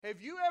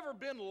Have you ever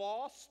been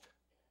lost?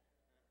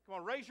 Come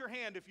on, raise your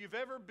hand if you've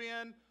ever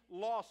been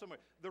lost somewhere.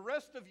 The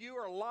rest of you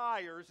are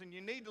liars, and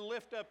you need to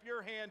lift up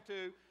your hand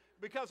too,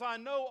 because I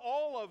know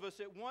all of us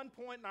at one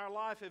point in our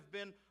life have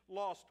been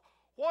lost.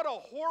 What a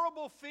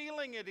horrible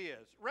feeling it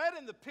is, right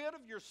in the pit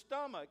of your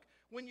stomach,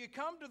 when you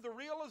come to the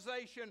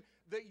realization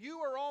that you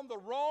are on the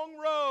wrong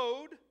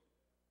road,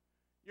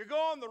 you're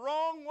going the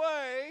wrong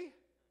way,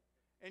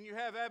 and you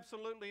have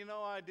absolutely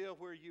no idea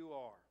where you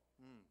are.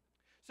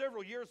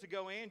 Several years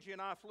ago, Angie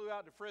and I flew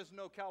out to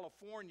Fresno,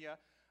 California.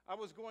 I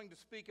was going to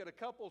speak at a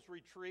couples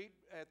retreat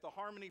at the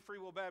Harmony Free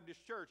Will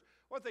Baptist Church.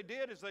 What they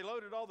did is they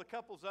loaded all the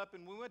couples up,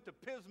 and we went to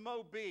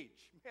Pismo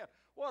Beach. Man,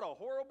 what a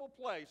horrible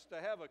place to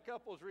have a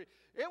couples retreat.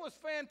 It was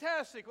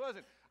fantastic,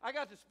 wasn't it? I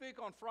got to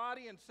speak on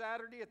Friday and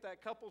Saturday at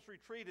that couples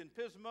retreat in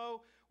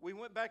Pismo. We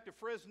went back to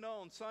Fresno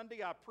on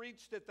Sunday. I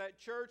preached at that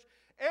church.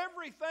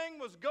 Everything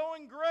was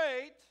going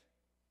great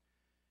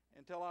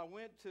until I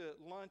went to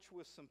lunch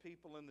with some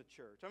people in the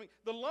church. I mean,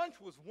 the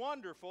lunch was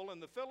wonderful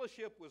and the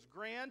fellowship was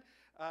grand.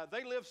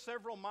 They live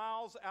several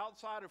miles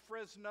outside of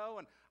Fresno,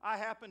 and I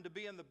happened to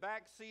be in the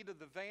back seat of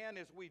the van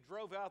as we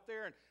drove out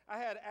there, and I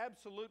had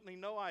absolutely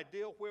no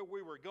idea where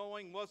we were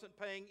going, wasn't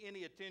paying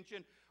any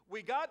attention.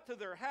 We got to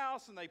their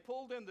house and they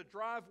pulled in the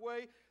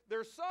driveway.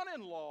 Their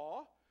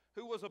son-in-law,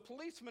 who was a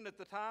policeman at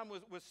the time,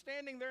 was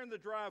standing there in the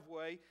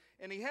driveway,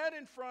 and he had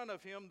in front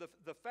of him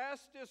the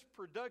fastest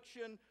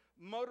production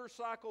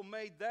motorcycle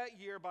made that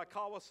year by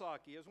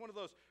Kawasaki. It was one of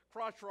those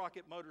crotch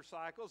rocket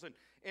motorcycles,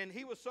 and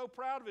he was so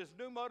proud of his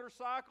new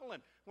motorcycle,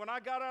 and when I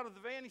got out of the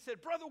van, he said,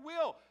 "Brother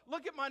Will,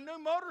 look at my new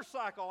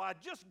motorcycle. I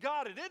just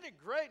got it. Isn't it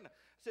great?" And I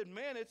said,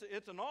 "Man,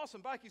 it's an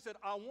awesome bike." He said,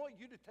 "I want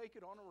you to take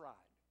it on a ride."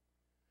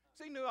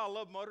 So he knew I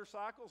loved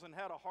motorcycles and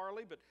had a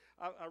Harley, but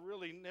I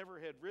really never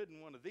had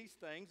ridden one of these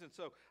things, and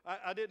so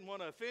I didn't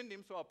want to offend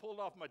him, so I pulled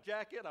off my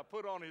jacket, I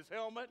put on his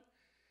helmet,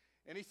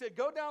 and he said,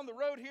 "Go down the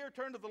road here,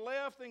 turn to the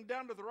left, then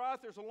down to the right.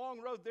 There's a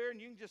long road there,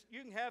 and you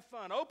can have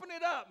fun. Open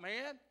it up,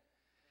 man."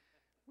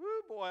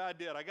 Woo, boy, I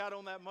did. I got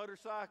on that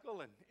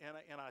motorcycle,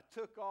 and I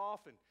took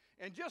off,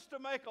 and just to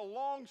make a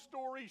long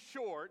story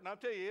short, and I'll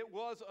tell you, it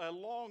was a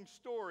long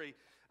story,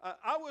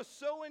 I was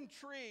so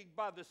intrigued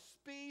by the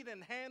speed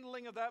and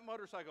handling of that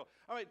motorcycle.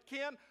 I mean,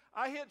 Ken,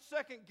 I hit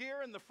second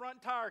gear, and the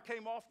front tire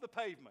came off the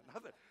pavement. I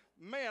thought,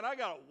 man, I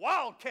got a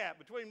wildcat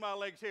between my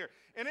legs here.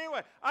 And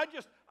anyway, I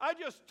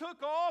just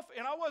took off,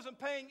 and I wasn't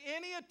paying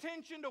any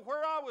attention to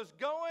where I was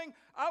going.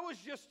 I was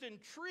just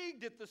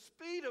intrigued at the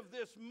speed of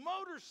this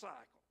motorcycle.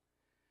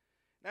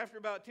 And after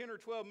about 10 or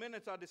 12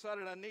 minutes, I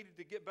decided I needed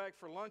to get back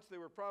for lunch. They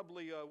were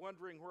probably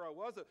wondering where I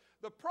was.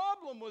 The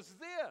problem was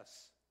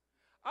this.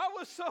 I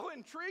was so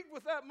intrigued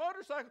with that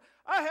motorcycle,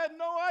 I had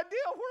no idea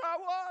where I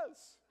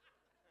was.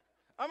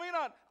 I mean,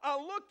 I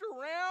looked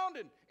around,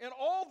 and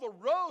all the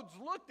roads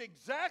looked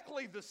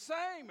exactly the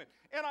same.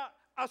 And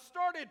I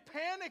started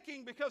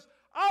panicking because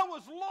I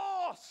was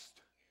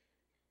lost.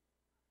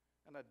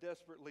 And I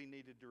desperately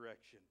needed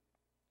direction.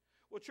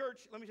 Well,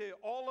 church, let me tell you,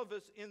 all of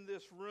us in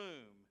this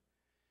room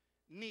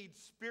need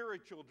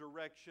spiritual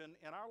direction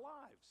in our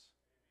lives.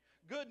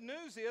 Good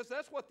news is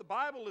that's what the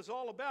Bible is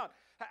all about.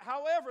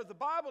 However, the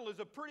Bible is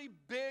a pretty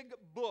big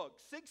book,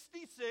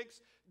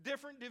 66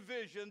 different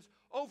divisions,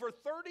 over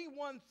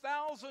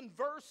 31,000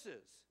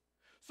 verses.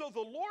 So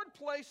the Lord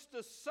placed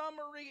a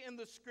summary in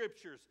the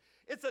Scriptures.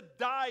 It's a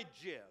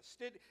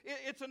digest.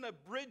 It's an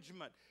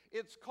abridgment.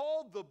 It's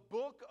called the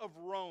Book of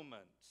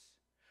Romans.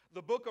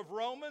 The Book of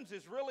Romans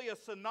is really a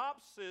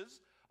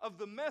synopsis of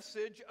the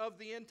message of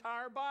the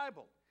entire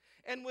Bible.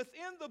 And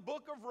within the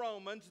book of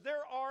Romans,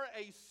 there are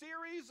a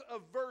series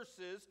of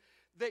verses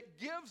that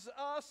gives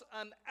us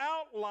an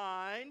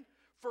outline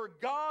for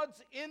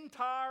God's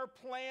entire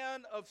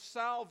plan of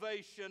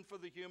salvation for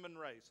the human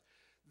race.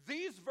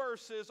 These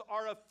verses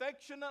are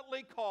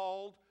affectionately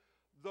called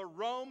the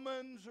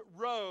Romans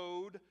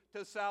Road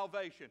to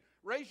Salvation.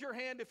 Raise your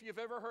hand if you've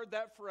ever heard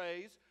that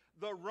phrase,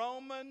 the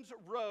Romans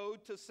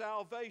Road to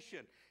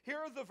Salvation. Here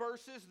are the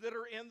verses that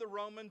are in the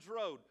Romans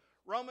Road.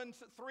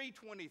 Romans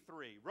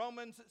 3:23,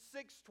 Romans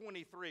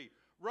 6:23,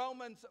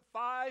 Romans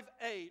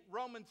 5:8,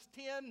 Romans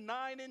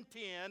 10:9 and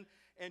 10,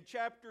 and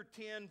chapter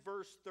 10,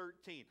 verse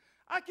 13.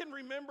 I can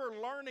remember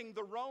learning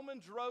the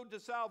Romans Road to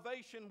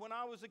Salvation when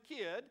I was a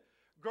kid,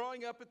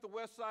 growing up at the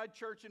Westside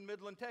Church in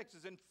Midland,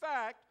 Texas. In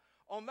fact,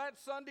 on that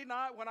Sunday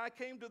night when I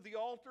came to the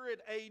altar at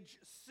age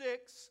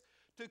 6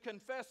 to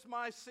confess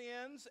my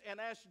sins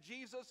and ask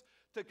Jesus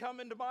to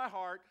come into my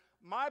heart,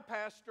 my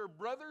pastor,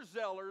 Brother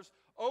Zellers,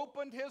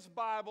 opened his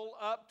Bible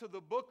up to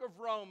the book of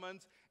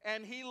Romans,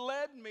 and he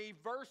led me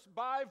verse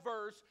by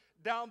verse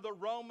down the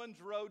Romans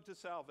Road to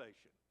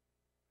Salvation.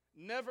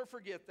 Never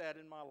forget that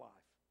in my life.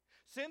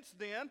 Since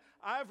then,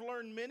 I've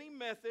learned many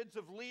methods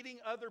of leading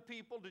other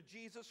people to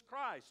Jesus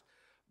Christ.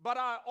 But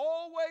I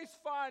always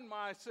find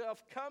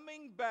myself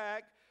coming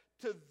back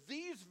to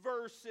these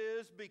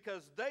verses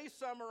because they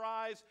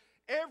summarize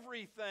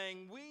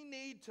everything we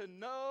need to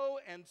know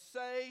and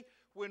say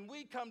when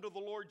we come to the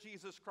Lord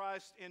Jesus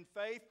Christ in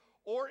faith,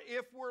 or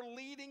if we're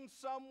leading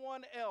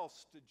someone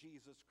else to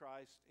Jesus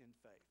Christ in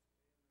faith.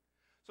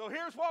 So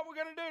here's what we're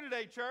going to do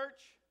today,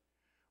 church.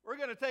 We're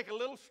going to take a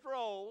little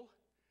stroll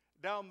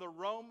down the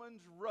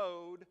Romans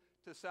road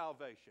to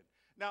salvation.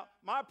 Now,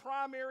 my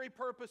primary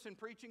purpose in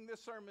preaching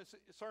this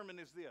sermon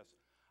is this.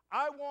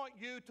 I want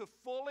you to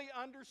fully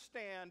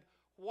understand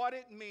what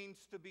it means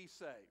to be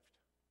saved.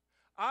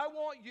 I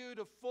want you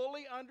to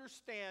fully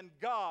understand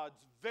God's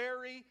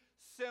very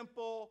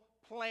simple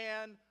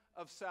plan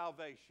of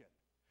salvation.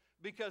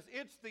 Because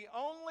it's the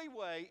only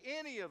way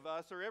any of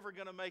us are ever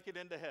going to make it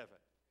into heaven,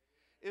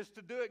 is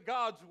to do it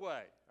God's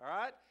way, all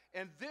right?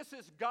 And this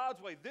is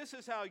God's way. This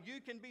is how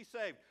you can be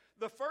saved.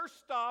 The first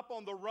stop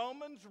on the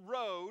Romans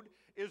road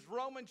is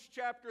Romans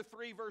chapter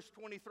 3, verse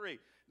 23.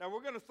 Now,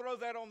 we're going to throw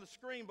that on the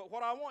screen, but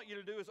what I want you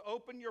to do is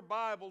open your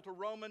Bible to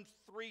Romans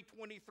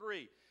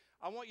 3:23.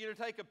 I want you to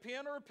take a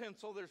pen or a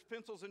pencil. There's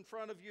pencils in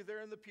front of you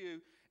there in the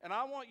pew. And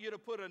I want you to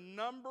put a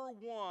number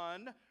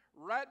 1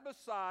 right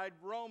beside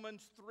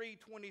Romans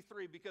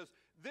 3:23, because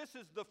this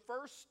is the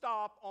first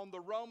stop on the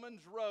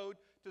Romans road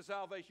to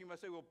salvation. You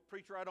might say, well,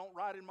 preacher, I don't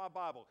write in my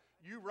Bible.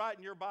 You write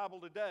in your Bible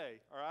today,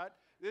 all right?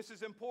 This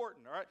is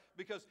important, all right?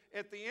 Because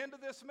at the end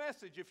of this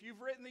message, if you've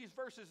written these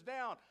verses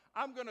down,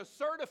 I'm going to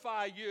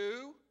certify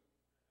you,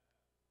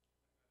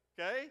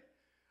 okay?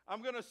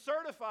 I'm going to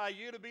certify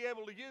you to be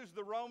able to use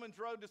the Romans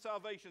road to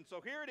salvation.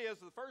 So here it is,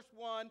 the first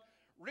one.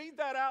 Read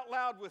that out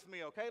loud with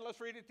me, okay?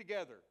 Let's read it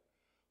together.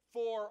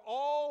 For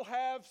all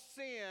have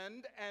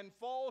sinned and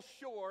fall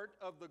short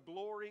of the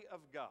glory of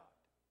God.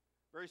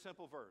 Very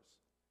simple verse.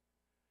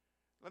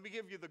 Let me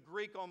give you the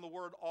Greek on the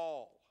word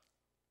all.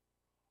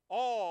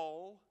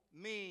 All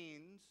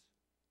means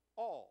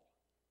all.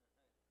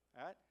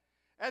 All right?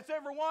 That's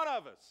every one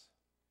of us.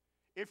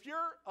 If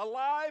you're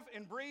alive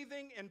and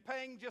breathing and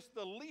paying just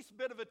the least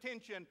bit of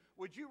attention,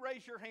 would you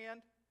raise your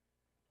hand?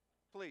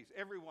 Please,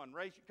 everyone,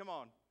 come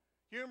on.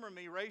 Humor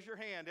me, raise your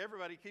hand.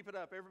 Everybody, keep it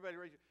up. Everybody,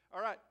 raise your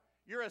All right,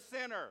 you're a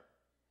sinner.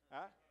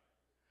 Huh?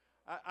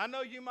 I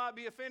know you might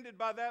be offended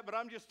by that, but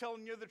I'm just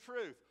telling you the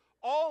truth.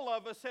 All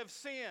of us have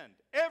sinned.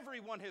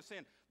 Everyone has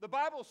sinned. The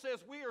Bible says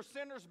we are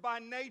sinners by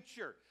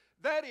nature.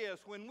 That is,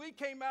 when we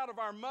came out of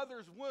our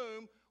mother's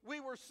womb, we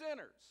were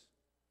sinners.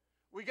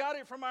 We got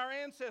it from our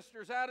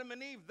ancestors, Adam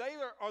and Eve. They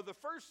are the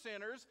first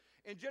sinners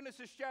in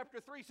Genesis chapter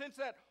 3. Since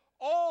that,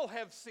 all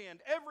have sinned,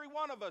 every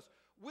one of us.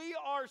 We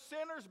are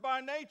sinners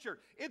by nature.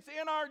 It's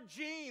in our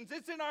genes.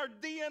 It's in our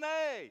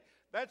DNA.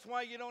 That's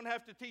why you don't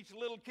have to teach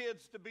little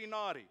kids to be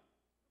naughty.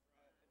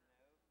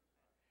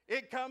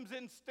 It comes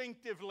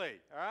instinctively,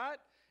 all right?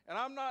 And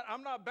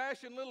I'm not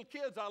bashing little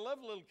kids. I love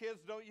little kids,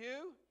 don't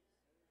you?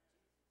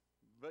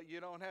 But you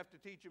don't have to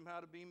teach them how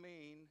to be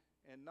mean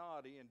and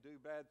naughty and do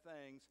bad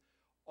things.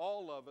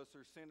 All of us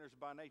are sinners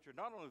by nature.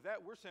 Not only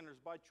that, we're sinners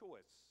by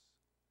choice.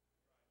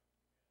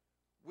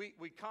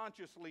 We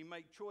consciously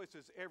make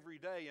choices every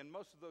day, and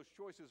most of those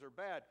choices are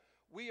bad.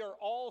 We are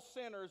all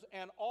sinners,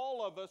 and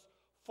all of us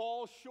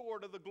fall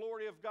short of the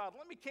glory of God.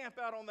 Let me camp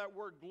out on that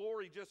word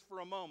glory just for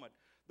a moment.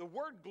 The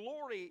word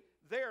glory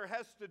there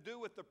has to do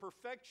with the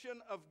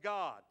perfection of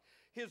God,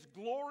 His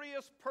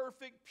glorious,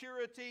 perfect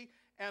purity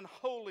and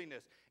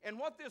holiness. And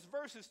what this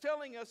verse is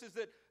telling us is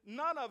that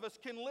none of us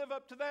can live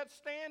up to that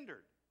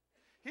standard.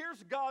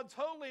 Here's God's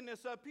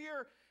holiness up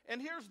here,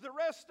 and here's the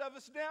rest of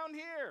us down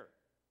here.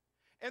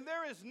 And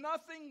there is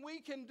nothing we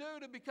can do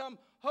to become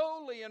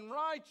holy and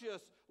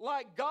righteous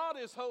like God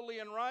is holy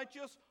and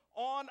righteous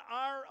on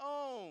our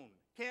own.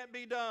 Can't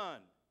be done.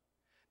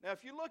 Now,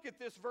 if you look at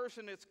this verse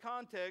in its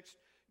context,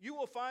 you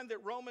will find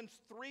that Romans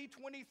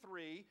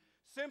 3:23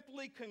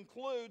 simply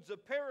concludes a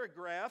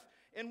paragraph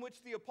in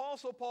which the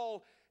Apostle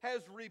Paul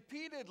has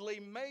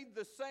repeatedly made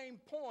the same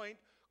point,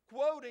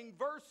 quoting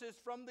verses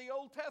from the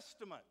Old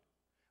Testament.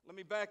 Let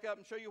me back up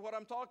and show you what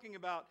I'm talking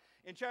about.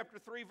 In chapter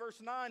 3,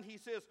 verse 9, he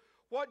says,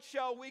 "What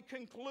shall we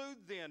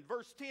conclude then?"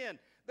 Verse 10,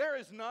 "There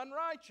is none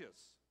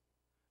righteous.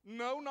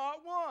 No,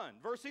 not one."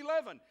 Verse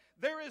 11,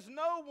 "There is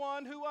no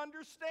one who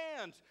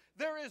understands.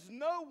 There is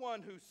no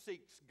one who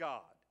seeks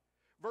God."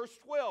 Verse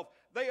 12,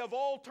 "They have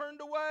all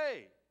turned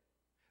away.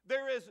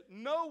 There is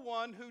no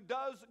one who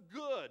does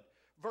good."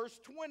 Verse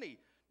 20,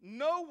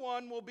 "No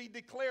one will be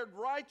declared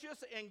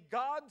righteous in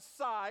God's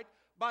sight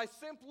by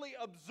simply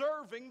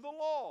observing the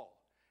law."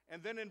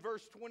 And then in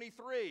verse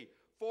 23,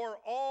 "For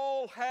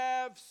all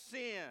have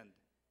sinned."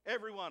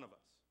 Every one of us.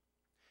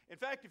 In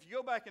fact, if you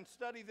go back and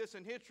study this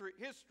in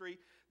history,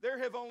 there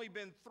have only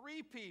been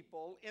 3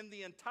 people in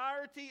the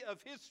entirety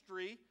of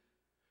history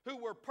who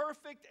were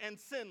perfect and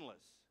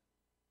sinless.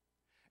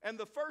 And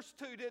the first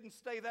 2 didn't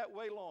stay that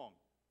way long.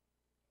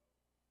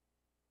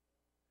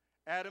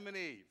 Adam and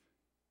Eve.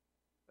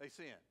 They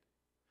sinned.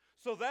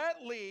 So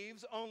that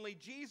leaves only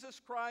Jesus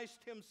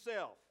Christ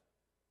Himself.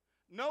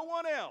 No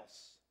one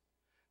else.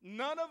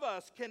 None of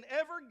us can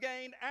ever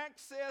gain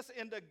access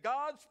into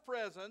God's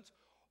presence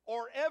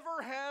or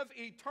ever have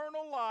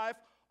eternal life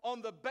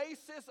on the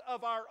basis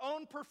of our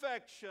own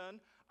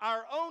perfection,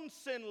 our own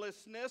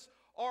sinlessness,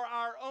 or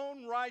our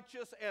own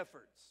righteous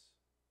efforts.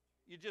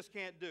 You just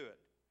can't do it.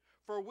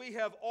 For we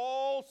have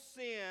all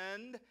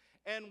sinned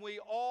and we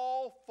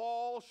all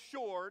fall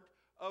short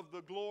of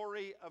the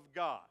glory of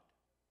God.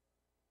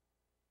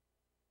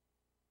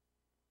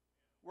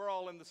 we're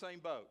all in the same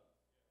boat.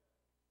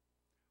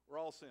 We're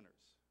all sinners.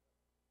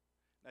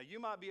 Now, you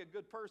might be a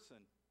good person,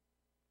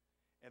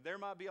 and there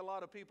might be a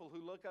lot of people who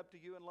look up to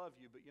you and love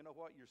you, but you know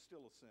what? You're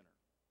still a sinner.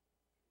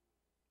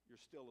 You're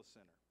still a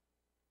sinner.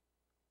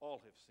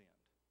 All have sinned.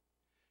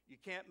 You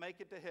can't make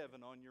it to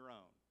heaven on your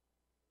own.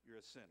 You're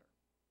a sinner.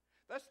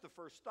 That's the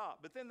first stop.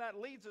 But then that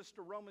leads us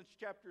to Romans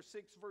chapter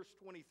 6, verse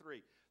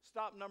 23.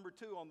 Stop number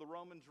 2 on the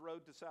Romans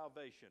road to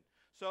salvation.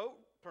 So,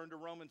 turn to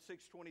Romans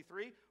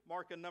 6:23,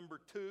 mark a number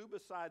 2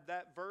 beside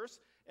that verse,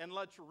 and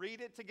let's read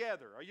it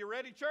together. Are you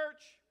ready,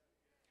 church?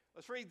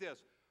 Let's read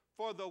this.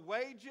 For the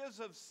wages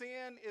of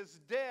sin is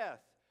death,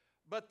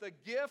 but the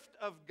gift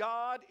of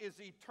God is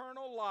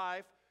eternal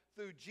life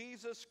through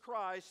Jesus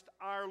Christ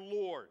our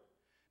Lord.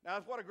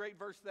 Now, what a great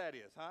verse that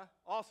is, huh?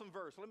 Awesome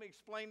verse. Let me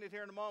explain it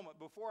here in a moment.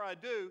 Before I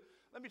do,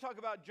 let me talk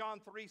about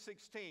John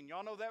 3:16.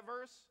 Y'all know that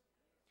verse?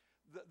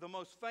 The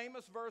most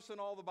famous verse in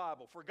all the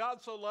Bible. For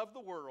God so loved the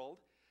world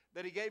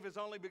that he gave his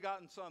only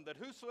begotten Son, that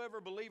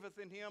whosoever believeth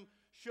in him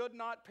should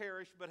not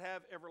perish but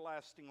have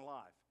everlasting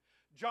life.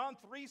 John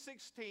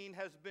 3:16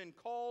 has been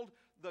called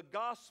the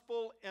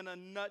gospel in a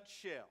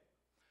nutshell.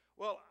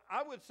 Well,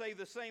 I would say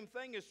the same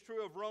thing is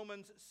true of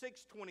Romans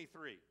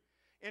 6:23.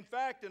 In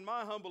fact, in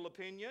my humble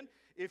opinion,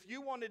 if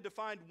you wanted to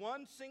find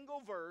one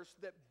single verse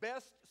that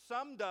best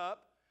summed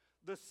up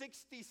the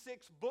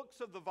 66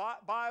 books of the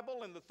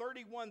Bible and the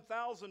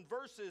 31,000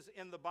 verses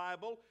in the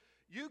Bible,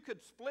 you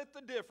could split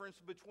the difference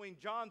between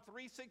John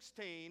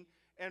 3:16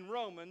 and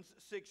Romans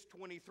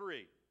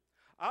 6:23.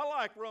 I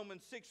like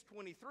Romans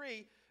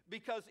 6:23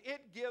 because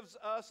it gives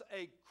us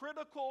a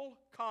critical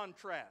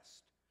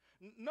contrast.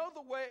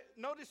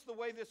 Notice the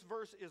way this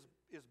verse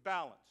is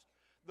balanced.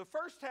 The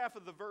first half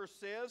of the verse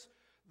says,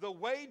 the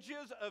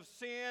wages of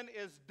sin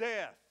is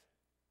death.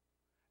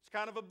 It's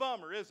kind of a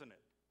bummer, isn't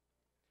it?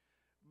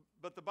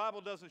 But the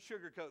Bible doesn't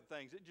sugarcoat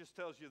things. It just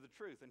tells you the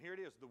truth. And here it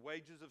is. The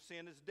wages of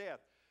sin is death.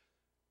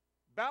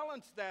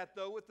 Balance that,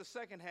 though, with the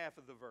second half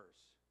of the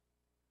verse.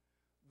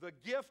 The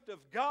gift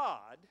of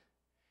God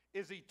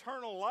is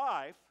eternal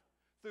life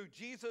through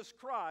Jesus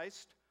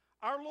Christ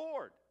our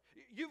Lord.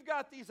 You've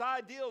got these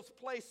ideals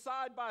placed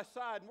side by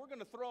side, and we're going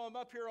to throw them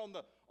up here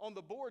on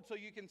the board so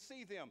you can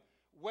see them.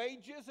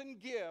 Wages and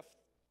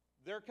gift,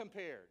 they're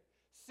compared.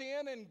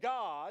 Sin and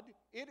God,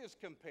 it is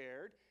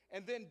compared.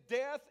 And then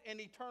death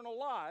and eternal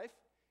life,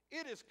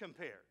 it is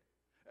compared.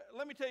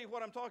 Let me tell you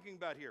what I'm talking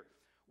about here.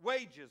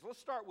 Wages. Let's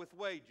start with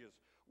wages.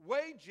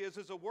 Wages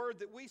is a word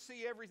that we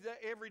see every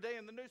day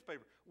in the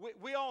newspaper.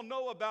 We all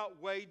know about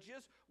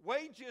wages.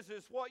 Wages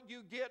is what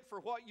you get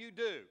for what you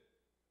do.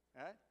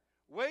 Right?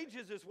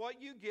 Wages is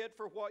what you get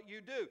for what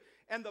you do.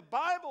 And the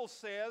Bible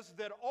says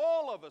that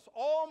all of us,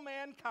 all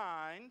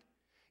mankind,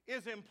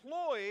 is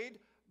employed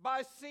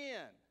by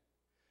sin.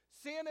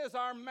 Sin is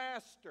our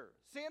master.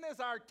 Sin is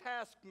our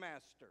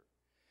taskmaster.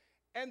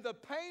 And the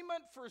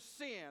payment for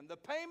sin, the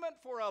payment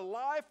for a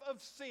life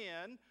of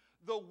sin,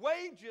 the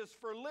wages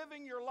for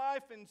living your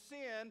life in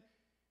sin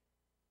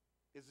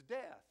is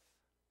death.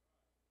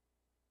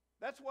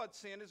 That's what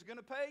sin is going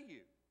to pay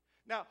you.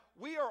 Now,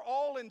 we are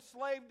all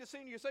enslaved to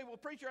sin. You say, well,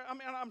 preacher,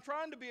 I'm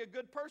trying to be a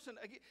good person.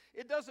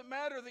 It doesn't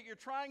matter that you're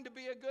trying to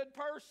be a good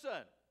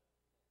person.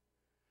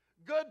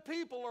 Good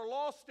people are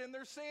lost in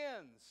their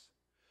sins.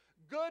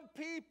 Good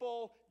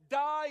people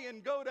die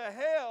and go to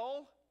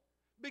hell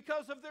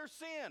because of their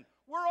sin.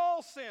 We're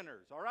all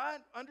sinners, all right?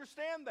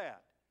 Understand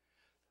that.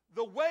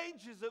 The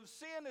wages of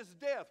sin is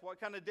death. What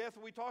kind of death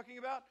are we talking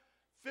about?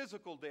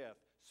 Physical death,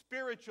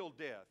 spiritual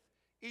death,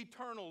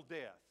 eternal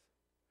death.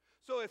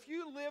 So if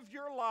you live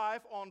your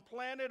life on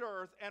planet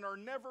Earth and are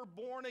never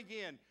born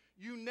again,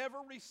 you never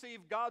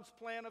receive God's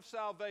plan of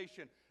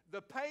salvation.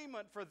 The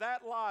payment for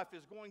that life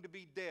is going to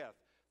be death.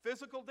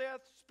 Physical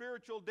death,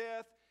 spiritual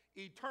death,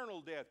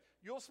 eternal death.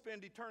 You'll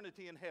spend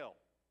eternity in hell.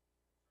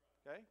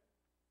 Okay?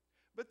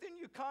 But then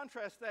you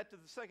contrast that to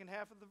the second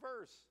half of the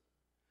verse.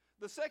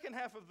 The second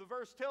half of the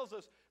verse tells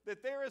us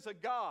that there is a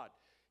God.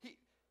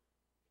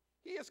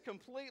 He is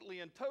completely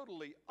and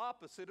totally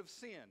opposite of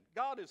sin.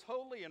 God is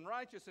holy and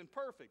righteous and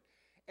perfect.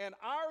 And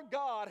our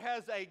God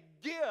has a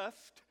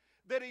gift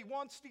that He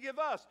wants to give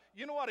us.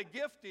 You know what a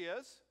gift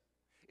is?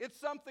 It's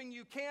something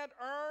you can't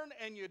earn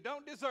and you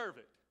don't deserve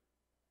it.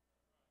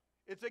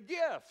 It's a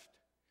gift.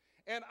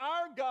 And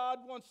our God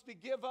wants to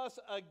give us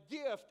a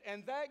gift,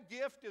 and that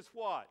gift is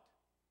what?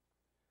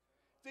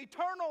 It's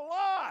eternal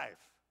life.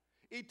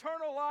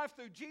 Eternal life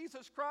through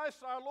Jesus Christ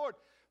our Lord.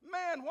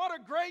 Man, what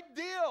a great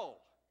deal.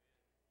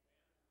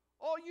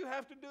 All you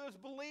have to do is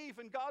believe,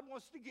 and God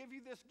wants to give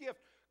you this gift.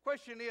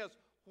 Question is,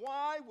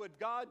 why would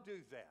God do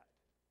that?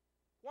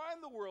 Why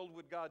in the world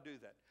would God do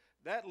that?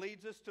 That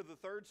leads us to the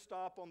third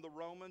stop on the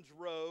Romans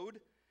road,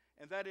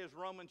 and that is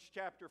Romans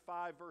chapter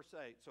 5, verse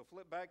 8. So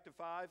flip back to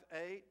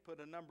 5:8, put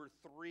a number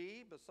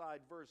 3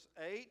 beside verse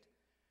 8,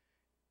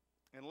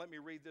 and let me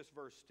read this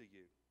verse to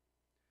you.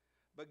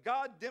 But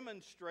God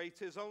demonstrates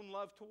His own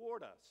love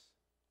toward us,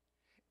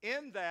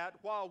 in that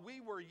while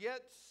we were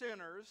yet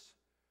sinners,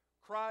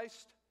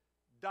 Christ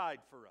died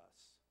for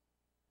us.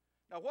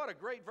 Now what a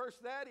great verse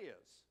that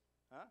is.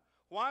 Huh?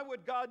 Why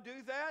would God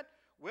do that?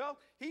 Well,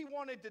 He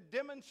wanted to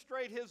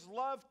demonstrate His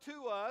love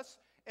to us,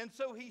 and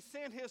so He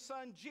sent His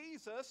Son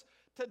Jesus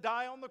to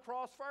die on the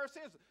cross for our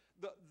sins.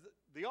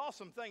 The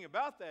awesome thing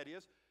about that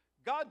is,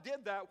 God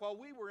did that while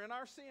we were in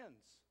our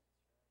sins.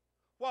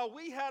 While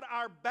we had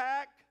our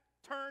back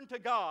turned to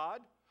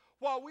God,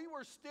 while we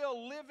were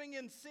still living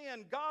in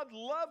sin, God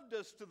loved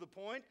us to the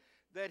point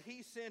that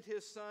He sent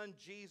His Son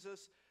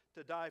Jesus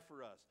to die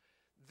for us.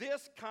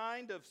 This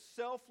kind of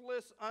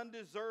selfless,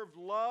 undeserved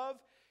love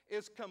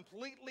is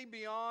completely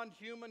beyond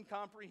human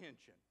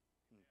comprehension.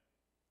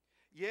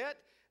 Yet,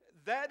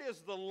 that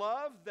is the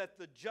love that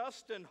the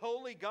just and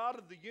holy God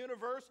of the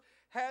universe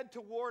had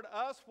toward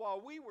us while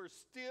we were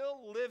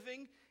still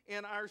living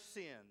in our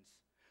sins.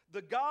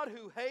 The God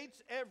who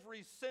hates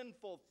every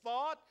sinful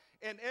thought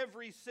and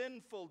every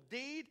sinful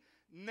deed,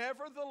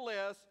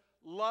 nevertheless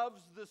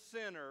loves the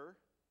sinner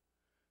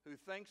who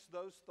thinks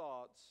those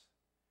thoughts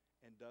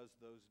and does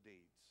those deeds.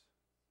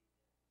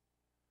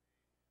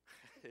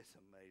 It's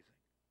amazing.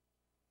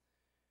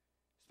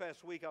 This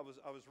past week I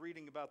was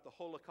reading about the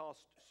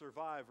Holocaust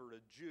survivor,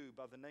 a Jew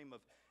by the name of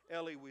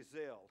Elie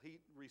Wiesel. He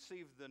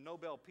received the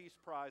Nobel Peace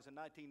Prize in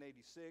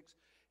 1986.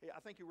 I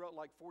think he wrote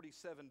like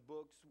 47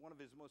 books. One of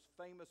his most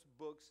famous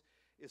books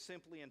is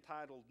simply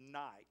entitled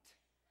Night.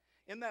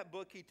 In that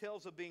book, he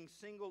tells of being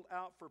singled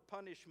out for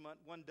punishment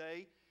one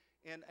day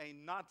in a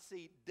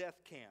Nazi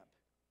death camp.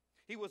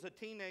 He was a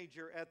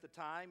teenager at the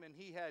time, and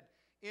he had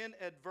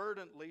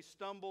inadvertently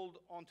stumbled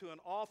onto an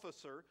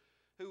officer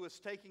who was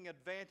taking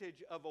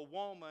advantage of a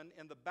woman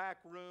in the back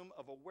room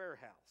of a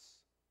warehouse.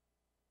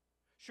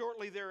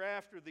 Shortly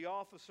thereafter, the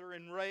officer,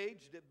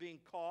 enraged at being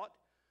caught,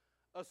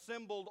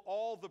 assembled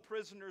all the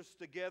prisoners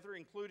together,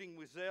 including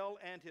Wiesel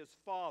and his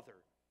father.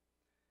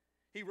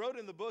 He wrote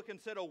in the book and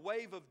said a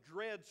wave of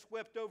dread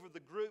swept over the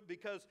group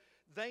because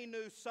they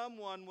knew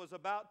someone was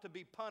about to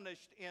be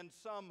punished in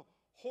some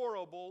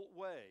horrible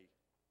way.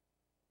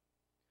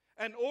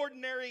 An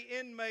ordinary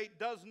inmate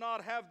does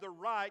not have the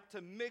right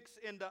to mix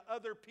into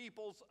other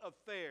people's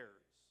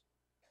affairs,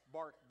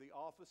 barked the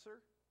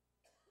officer.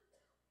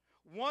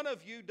 One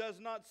of you does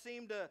not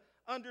seem to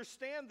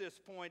understand this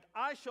point.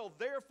 I shall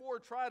therefore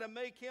try to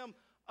make him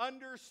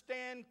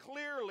understand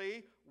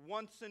clearly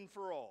once and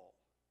for all.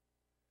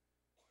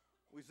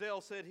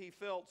 Wiesel said he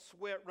felt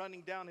sweat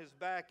running down his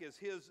back as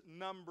his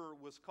number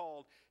was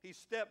called. He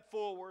stepped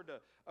forward.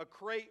 A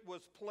crate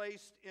was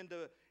placed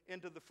into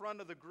the front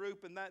of the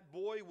group, and that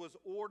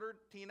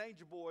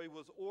teenage boy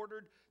was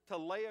ordered to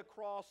lay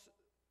across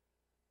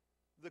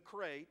the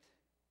crate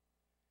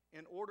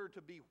in order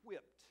to be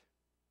whipped.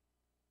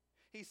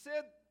 He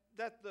said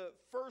that the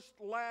first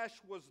lash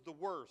was the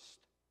worst,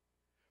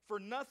 for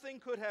nothing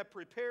could have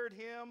prepared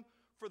him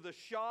for the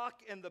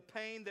shock and the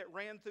pain that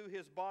ran through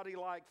his body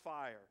like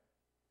fire.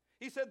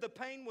 He said the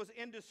pain was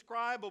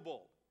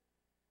indescribable,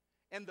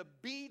 and the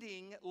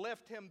beating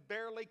left him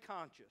barely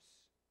conscious.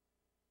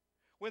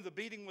 When the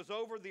beating was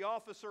over, the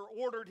officer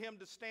ordered him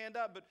to stand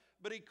up,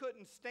 but he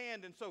couldn't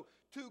stand, and so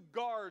two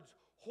guards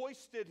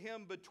hoisted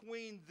him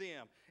between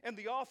them. And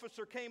the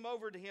officer came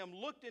over to him,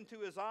 looked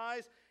into his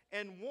eyes,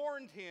 and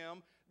warned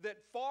him that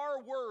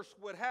far worse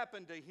would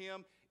happen to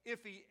him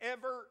if he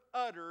ever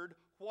uttered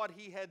what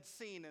he had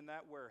seen in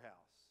that warehouse.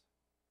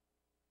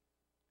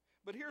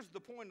 But here's the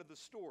point of the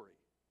story.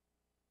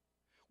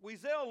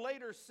 Wiesel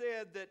later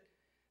said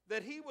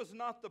that he was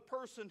not the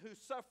person who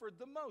suffered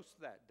the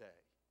most that day.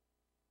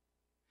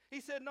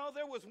 He said, no,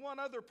 there was one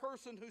other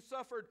person who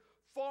suffered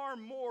far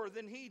more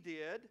than he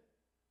did,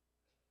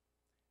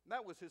 and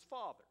that was his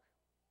father.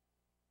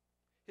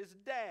 His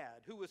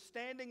dad, who was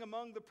standing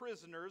among the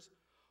prisoners,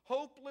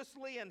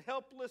 hopelessly and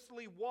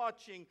helplessly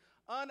watching,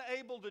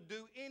 unable to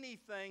do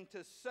anything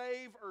to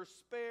save or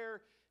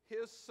spare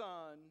his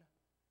son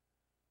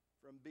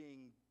from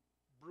being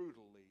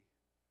brutally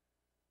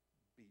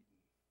beaten.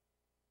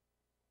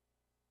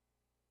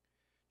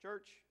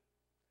 Church,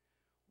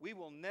 we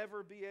will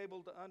never be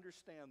able to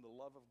understand the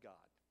love of God.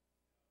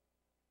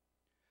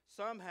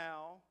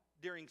 Somehow,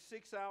 during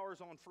 6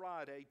 hours on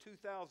Friday,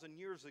 2,000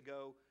 years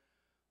ago,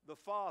 the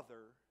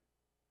Father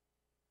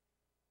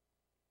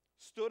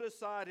stood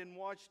aside and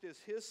watched as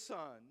His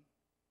Son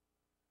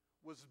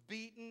was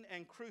beaten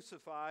and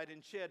crucified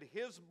and shed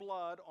His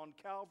blood on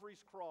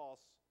Calvary's cross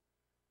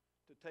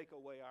to take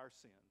away our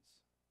sins.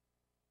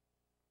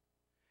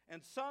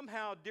 And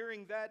somehow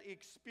during that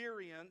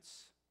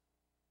experience,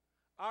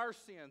 our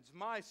sins,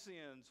 my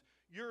sins,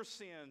 your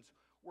sins,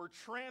 were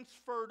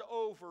transferred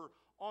over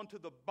onto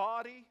the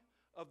body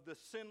of the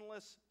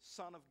sinless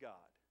Son of God.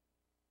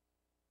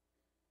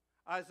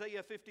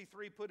 Isaiah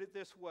 53 put it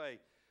this way,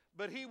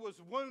 but He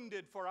was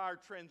wounded for our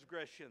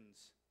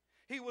transgressions.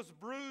 He was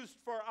bruised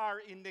for our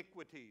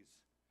iniquities.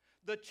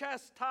 The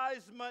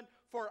chastisement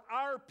for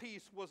our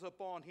peace was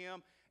upon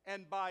Him,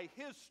 and by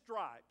His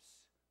stripes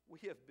we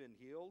have been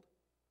healed.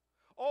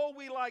 All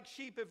we like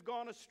sheep have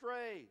gone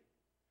astray.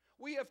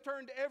 We have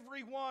turned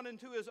every one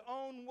into his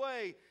own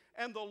way,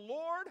 and the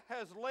Lord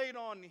has laid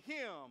on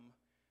Him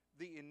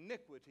the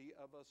iniquity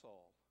of us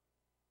all.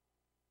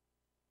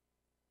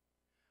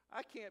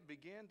 I can't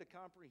begin to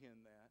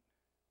comprehend that.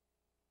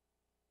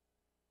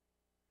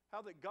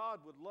 How that God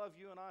would love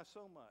you and I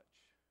so much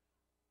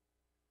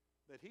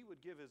that He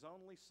would give His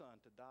only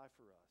Son to die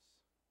for us.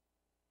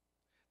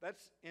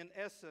 That's, in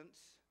essence,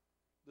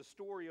 the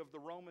story of the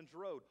Romans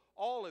road.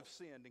 All have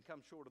sinned and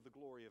come short of the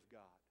glory of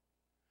God.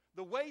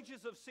 The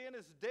wages of sin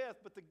is death,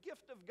 but the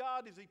gift of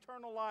God is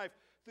eternal life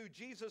through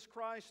Jesus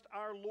Christ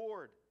our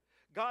Lord.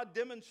 God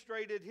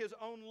demonstrated His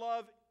own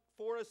love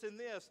for us in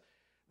this,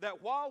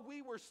 that while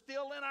we were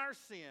still in our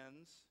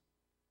sins,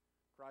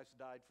 Christ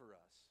died for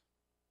us.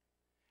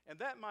 And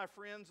that, my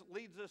friends,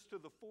 leads us to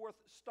the fourth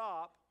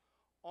stop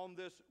on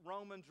this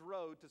Romans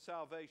road to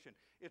salvation.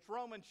 It's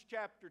Romans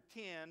chapter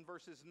 10,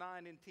 verses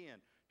 9 and 10.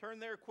 Turn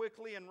there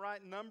quickly and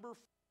write number 4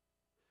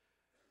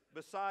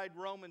 beside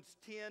Romans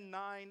 10,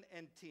 9,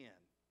 and 10.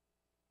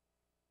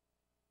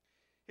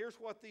 Here's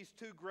what these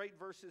two great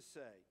verses say.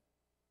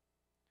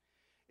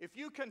 If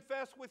you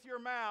confess with your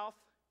mouth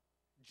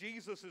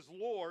Jesus is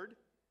Lord,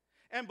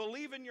 and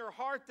believe in your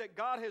heart that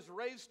God has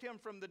raised Him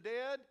from the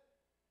dead,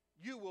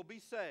 you will be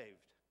saved.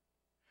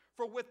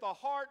 For with the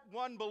heart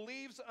one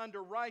believes unto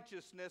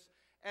righteousness,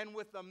 and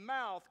with the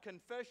mouth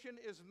confession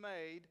is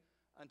made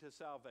unto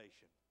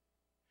salvation.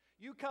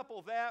 You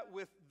couple that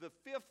with the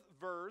fifth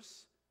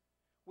verse,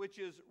 which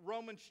is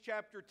Romans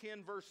chapter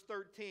 10, verse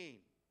 13.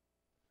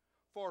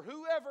 For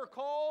whoever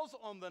calls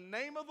on the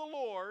name of the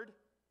Lord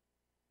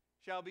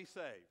shall be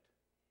saved.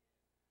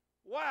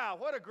 Wow,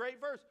 what a great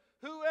verse.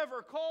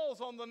 Whoever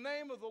calls on the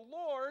name of the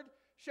Lord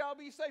shall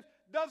be saved.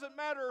 Doesn't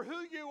matter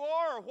who you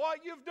are or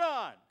what you've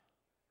done.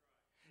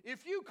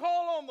 If you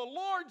call on the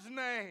Lord's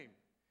name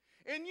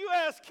and you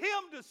ask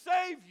Him to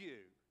save you,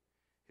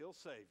 He'll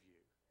save you.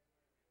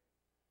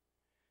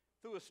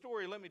 Through a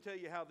story, let me tell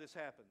you how this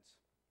happens.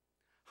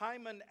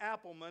 Hyman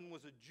Appelman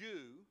was a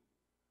Jew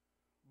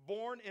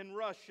born in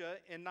Russia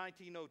in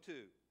 1902.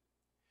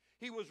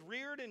 He was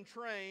reared and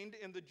trained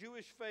in the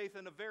Jewish faith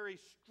in a very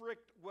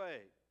strict way.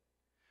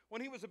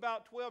 When he was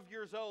about 12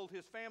 years old,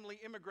 his family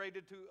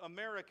immigrated to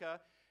America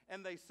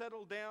and they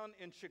settled down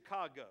in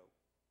Chicago.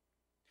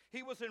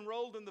 He was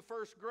enrolled in the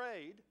first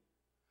grade.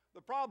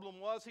 The problem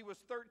was he was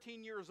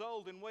 13 years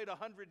old and weighed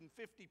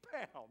 150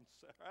 pounds,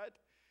 right?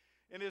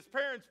 And his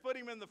parents put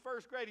him in the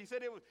first grade. He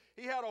said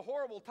he had a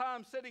horrible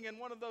time sitting in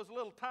one of those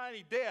little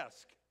tiny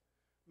desks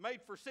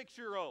made for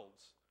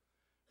 6-year-olds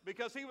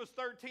because he was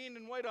 13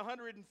 and weighed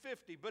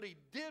 150. But he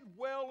did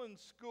well in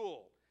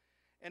school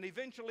and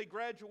eventually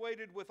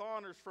graduated with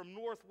honors from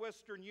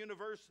Northwestern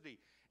University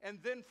and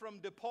then from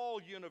DePaul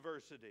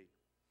University.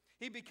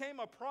 He became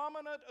a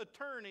prominent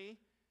attorney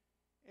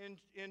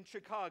in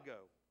Chicago.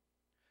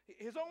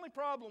 His only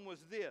problem was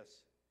this.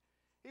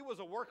 He was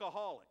a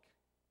workaholic.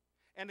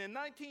 And in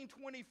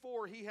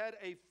 1924, he had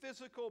a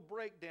physical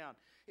breakdown.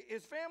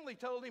 His family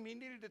told him he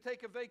needed to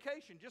take a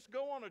vacation, just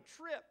go on a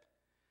trip.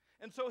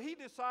 And so he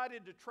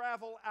decided to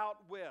travel out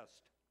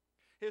west.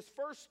 His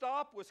first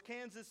stop was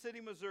Kansas City,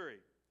 Missouri.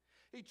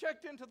 He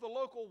checked into the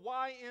local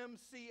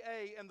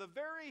YMCA, and the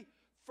very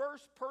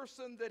first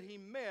person that he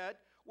met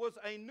was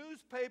a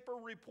newspaper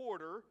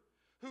reporter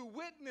who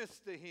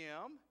witnessed to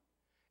him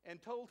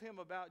and told him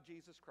about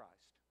Jesus Christ.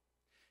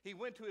 He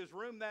went to his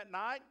room that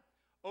night,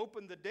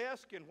 opened the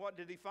desk, and what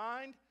did he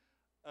find?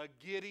 A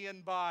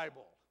Gideon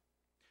Bible.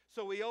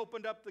 So he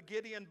opened up the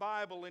Gideon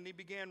Bible and he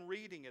began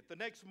reading it. The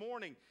next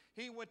morning,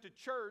 he went to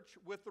church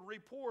with the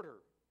reporter.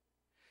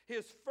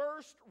 His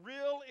first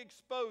real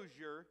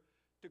exposure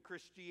to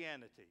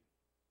Christianity.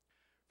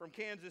 From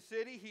Kansas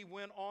City, he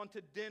went on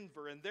to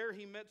Denver, and there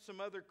he met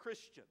some other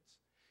Christians.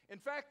 In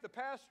fact, the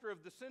pastor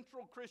of the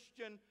Central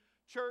Christian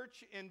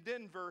Church in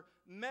Denver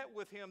met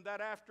with him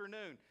that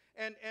afternoon.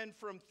 And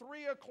from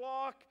 3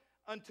 o'clock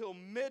until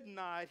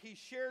midnight, he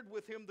shared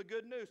with him the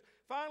good news.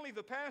 Finally,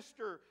 the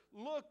pastor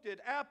looked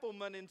at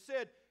Appelman and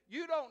said,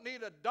 "You don't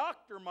need a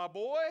doctor, my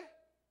boy.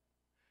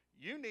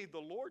 You need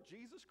the Lord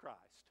Jesus Christ."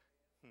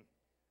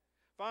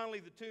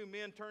 Finally, the two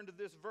men turned to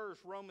this verse,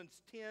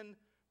 Romans 10,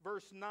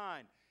 verse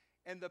 9.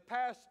 And the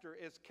pastor,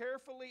 as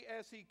carefully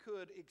as he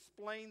could,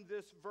 explained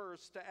this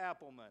verse to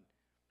Appelman.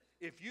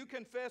 If you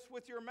confess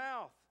with your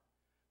mouth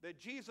that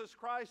Jesus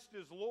Christ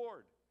is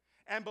Lord,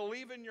 and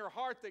believe in your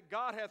heart that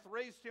God hath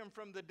raised Him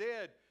from the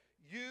dead,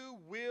 you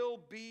will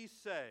be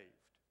saved.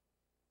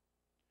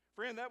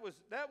 Friend, that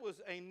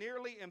was a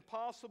nearly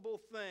impossible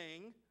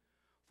thing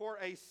for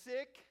a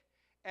sick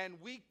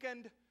and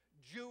weakened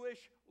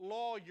Jewish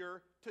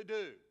lawyer to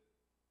do.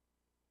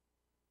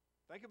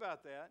 Think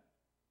about that.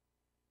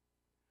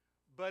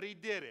 But he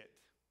did it.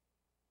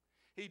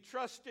 He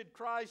trusted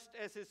Christ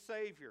as his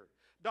Savior.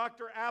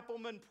 Dr.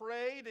 Appelman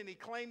prayed and he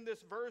claimed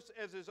this verse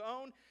as his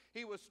own.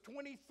 He was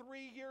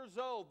 23 years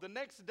old. The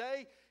next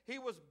day, he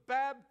was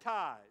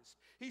baptized.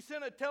 He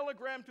sent a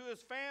telegram to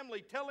his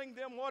family telling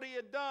them what he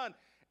had done,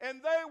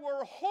 and they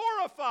were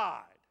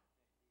horrified.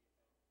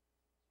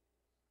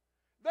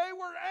 They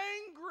were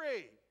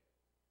angry.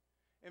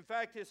 In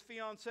fact, his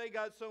fiancée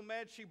got so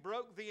mad she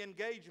broke the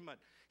engagement.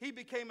 He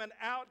became an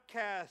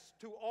outcast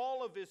to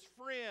all of his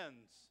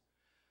friends,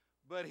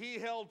 but he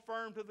held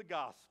firm to the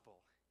gospel.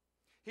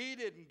 He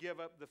didn't give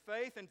up the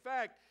faith. In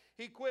fact,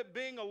 he quit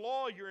being a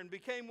lawyer and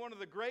became one of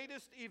the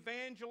greatest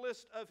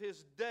evangelists of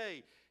his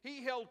day.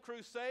 He held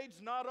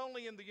crusades not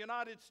only in the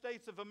United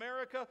States of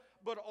America,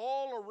 but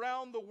all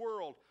around the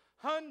world.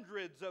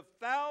 Hundreds of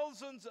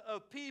thousands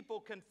of people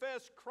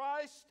confessed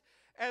Christ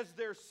as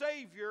their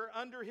Savior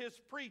under his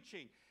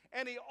preaching.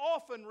 And he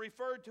often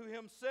referred to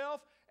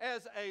himself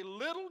as a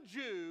little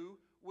Jew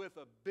with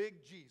a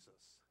big Jesus.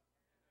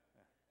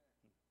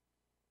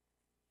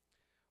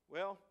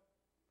 Well,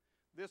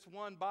 this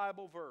one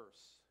Bible verse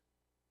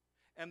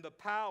and the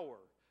power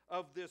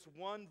of this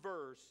one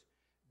verse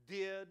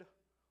did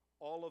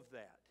all of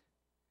that.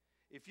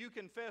 If you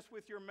confess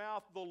with your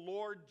mouth the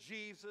Lord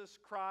Jesus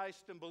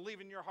Christ and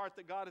believe in your heart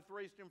that God hath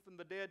raised him from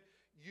the dead,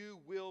 you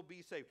will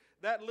be saved.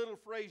 That little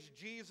phrase,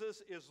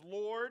 Jesus is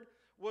Lord,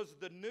 was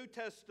the New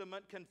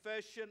Testament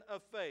confession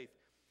of faith.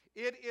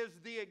 It is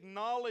the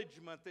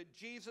acknowledgement that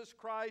Jesus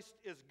Christ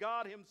is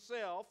God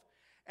himself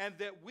and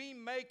that we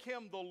make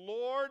him the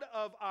Lord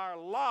of our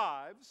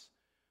lives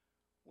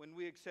when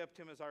we accept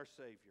him as our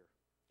Savior.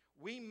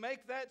 We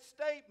make that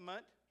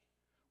statement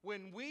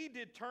when we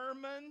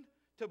determine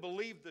to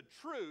believe the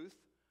truth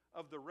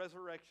of the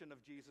resurrection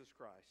of Jesus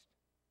Christ.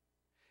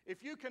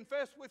 If you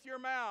confess with your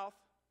mouth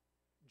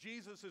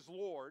Jesus is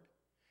Lord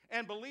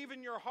and believe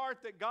in your heart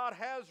that God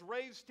has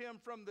raised him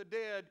from the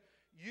dead,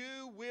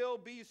 you will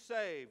be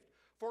saved.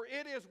 For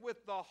it is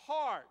with the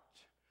heart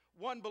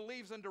one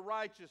believes unto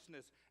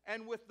righteousness,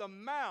 and with the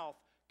mouth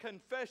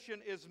confession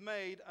is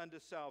made unto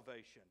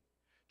salvation.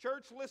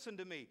 Church, listen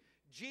to me.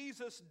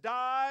 Jesus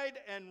died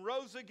and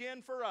rose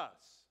again for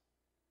us.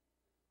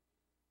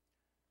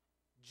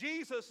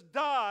 Jesus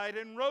died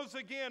and rose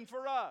again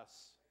for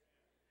us.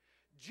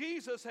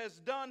 Jesus has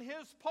done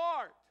his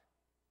part.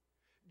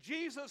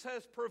 Jesus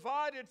has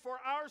provided for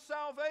our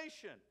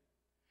salvation.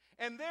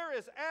 And there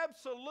is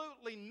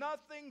absolutely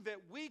nothing that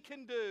we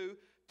can do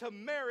to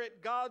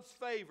merit God's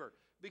favor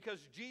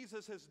because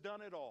Jesus has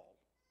done it all.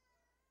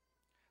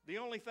 The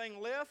only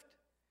thing left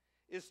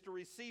is to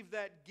receive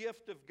that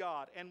gift of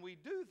God. And we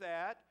do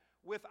that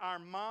with our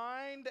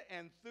mind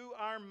and through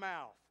our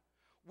mouth.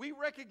 We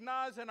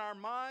recognize in our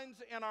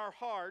minds and our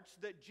hearts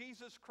that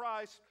Jesus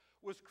Christ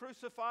was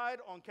crucified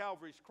on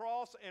Calvary's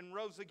cross and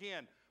rose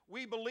again.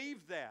 We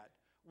believe that.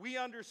 We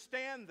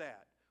understand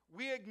that.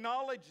 We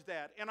acknowledge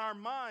that in our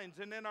minds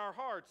and in our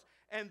hearts.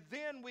 And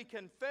then we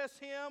confess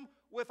him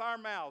with our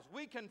mouths.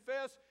 We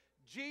confess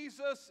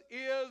Jesus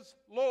is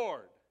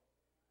Lord.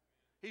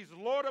 He's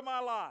Lord of my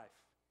life.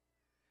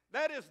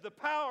 That is the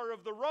power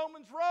of the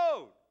Romans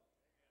road.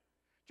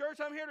 Church,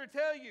 I'm here to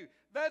tell you,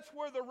 that's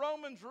where the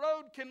Romans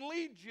road can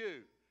lead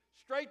you,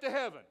 straight to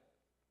heaven.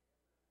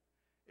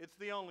 It's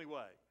the only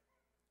way.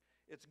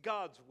 It's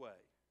God's way.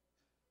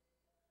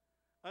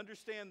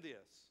 Understand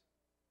this.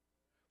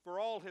 For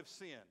all have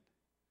sinned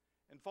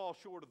and fall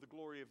short of the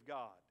glory of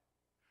God.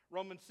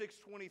 Romans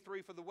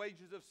 6:23, for the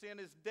wages of sin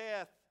is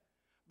death,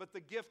 but the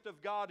gift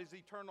of God is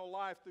eternal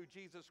life through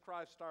Jesus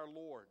Christ our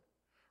Lord.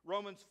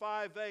 Romans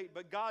 5:8,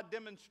 but God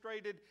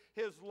demonstrated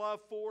his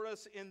love for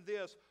us in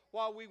this: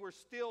 while we were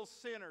still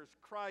sinners,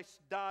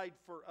 Christ died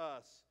for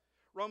us.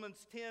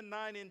 Romans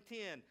 10:9 and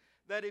 10,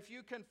 that if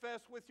you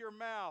confess with your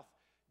mouth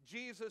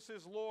Jesus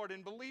is Lord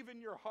and believe in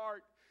your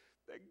heart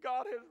that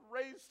God has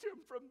raised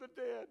him from the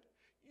dead,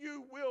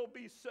 you will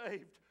be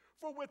saved.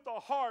 For with the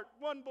heart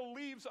one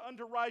believes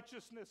unto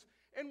righteousness,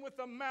 and with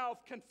the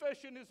mouth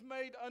confession is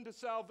made unto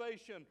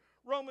salvation.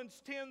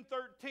 Romans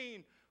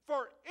 10:13,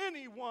 for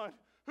anyone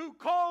who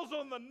calls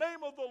on the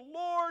name of the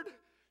Lord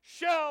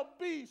shall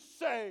be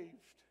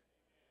saved.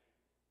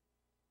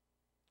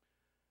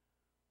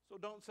 So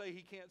don't say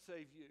he can't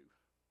save you.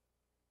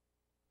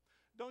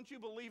 Don't you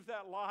believe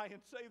that lie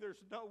and say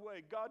there's no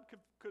way God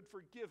could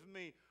forgive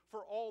me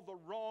for all the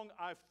wrong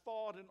I've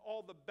thought and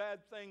all the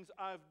bad things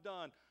I've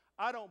done.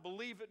 I don't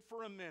believe it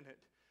for a minute,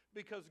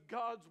 because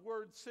God's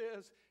word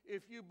says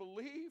if you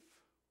believe,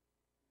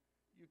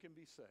 you can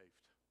be saved.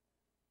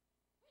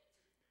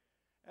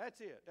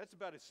 That's it. That's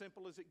about as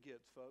simple as it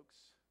gets, folks.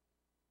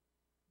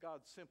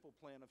 God's simple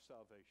plan of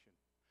salvation.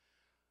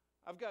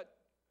 I've got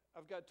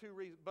two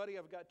reasons, buddy.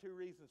 I've got two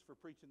reasons for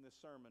preaching this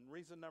sermon.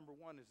 Reason number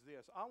one is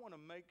this: I want to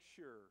make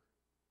sure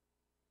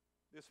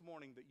this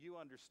morning that you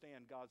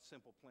understand God's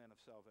simple plan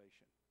of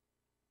salvation.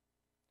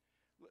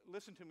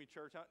 Listen to me,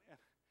 church.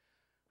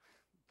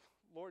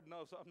 Lord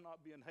knows I'm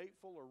not being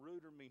hateful or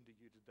rude or mean to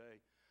you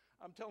today.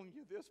 I'm telling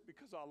you this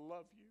because I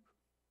love you.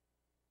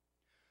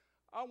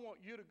 I want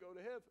you to go to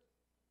heaven.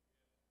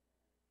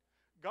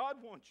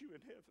 God wants you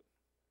in heaven.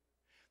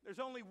 There's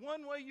only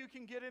one way you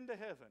can get into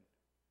heaven.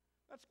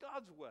 That's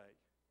God's way.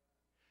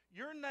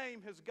 Your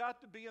name has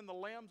got to be in the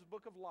Lamb's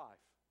book of life.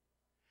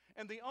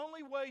 And the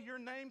only way your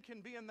name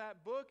can be in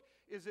that book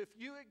is if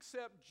you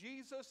accept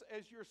Jesus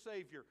as your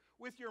Savior.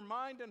 With your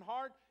mind and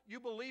heart, you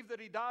believe that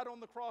he died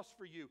on the cross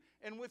for you.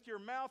 And with your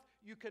mouth,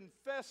 you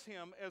confess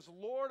him as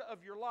Lord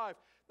of your life.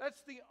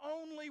 That's the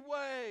only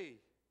way.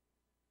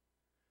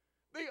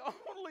 The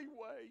only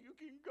way you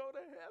can go to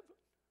heaven.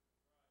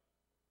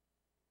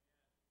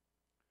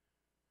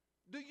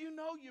 Do you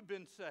know you've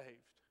been saved?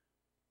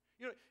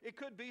 You know, it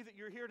could be that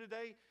you're here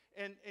today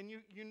and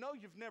you know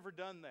you've never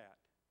done that.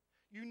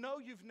 You know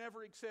you've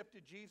never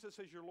accepted Jesus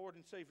as your Lord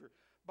and Savior.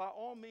 By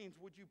all means,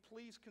 would you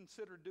please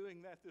consider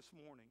doing that this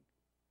morning?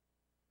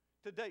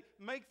 Today,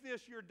 make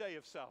this your day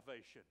of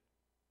salvation.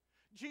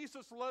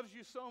 Jesus loves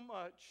you so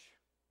much.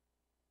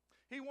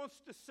 He wants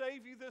to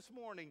save you this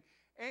morning,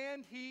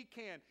 and He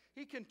can.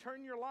 He can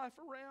turn your life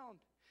around.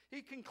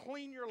 He can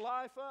clean your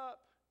life up.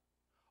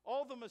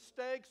 All the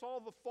mistakes, all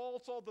the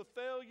faults, all the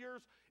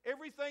failures,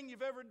 everything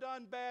you've ever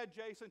done bad,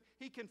 Jason,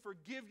 He can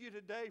forgive you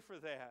today for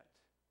that.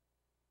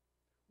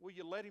 Will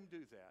you let Him do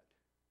that?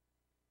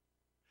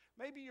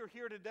 Maybe you're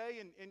here today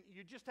and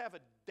you just have a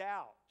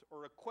doubt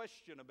or a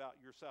question about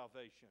your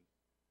salvation.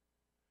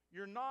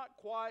 You're not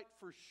quite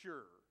for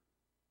sure.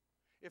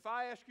 If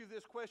I ask you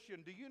this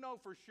question, do you know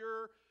for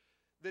sure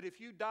that if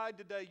you died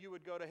today you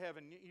would go to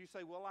heaven? You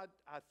say, well,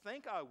 I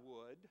think I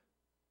would.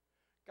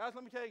 Guys,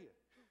 let me tell you,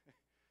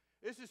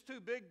 this is too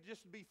big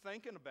just to be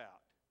thinking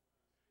about.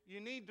 You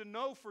need to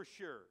know for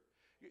sure.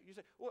 You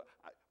say, well,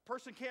 a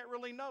person can't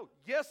really know.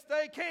 Yes,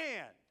 they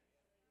can.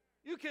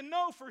 You can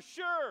know for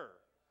sure.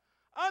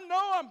 I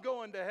know I'm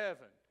going to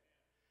heaven.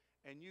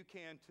 And you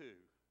can too.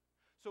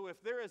 So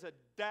if there is a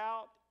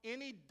doubt,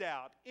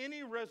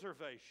 any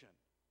reservation,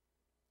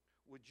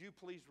 would you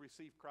please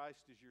receive Christ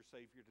as your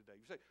Savior today?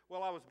 You say,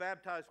 well, I was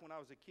baptized when I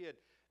was a kid.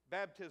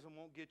 Baptism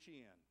won't get you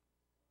in.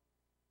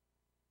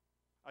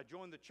 I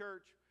joined the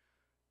church.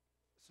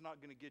 It's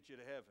not going to get you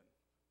to heaven.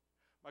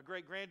 My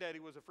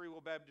great-granddaddy was a Free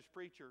Will Baptist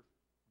preacher.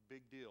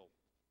 Big deal.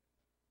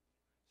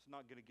 It's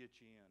not going to get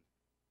you in.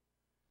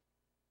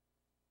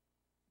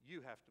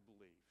 You have to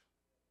believe.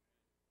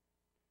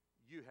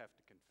 You have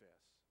to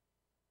confess.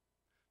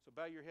 So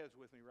bow your heads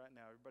with me right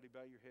now. Everybody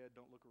bow your head.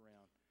 Don't look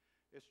around.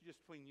 It's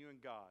just between you and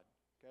God,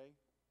 okay?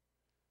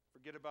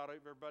 Forget about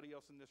everybody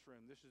else in this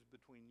room. This is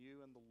between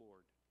you and the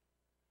Lord.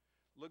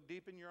 Look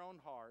deep in your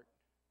own heart.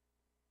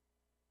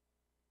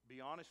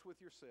 Be honest with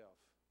yourself.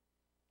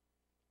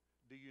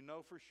 Do you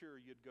know for sure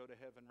you'd go to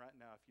heaven right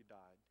now if you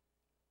died?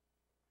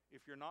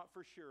 If you're not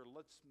for sure,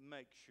 let's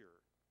make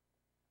sure.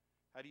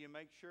 How do you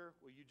make sure?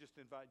 Well, you just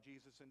invite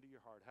Jesus into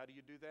your heart. How do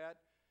you do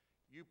that?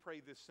 You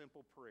pray this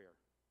simple prayer.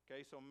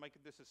 Okay, so I'm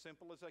making this as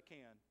simple as I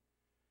can.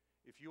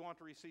 If you want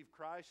to receive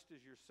Christ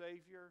as your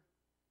Savior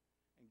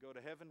and go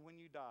to heaven when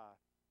you die,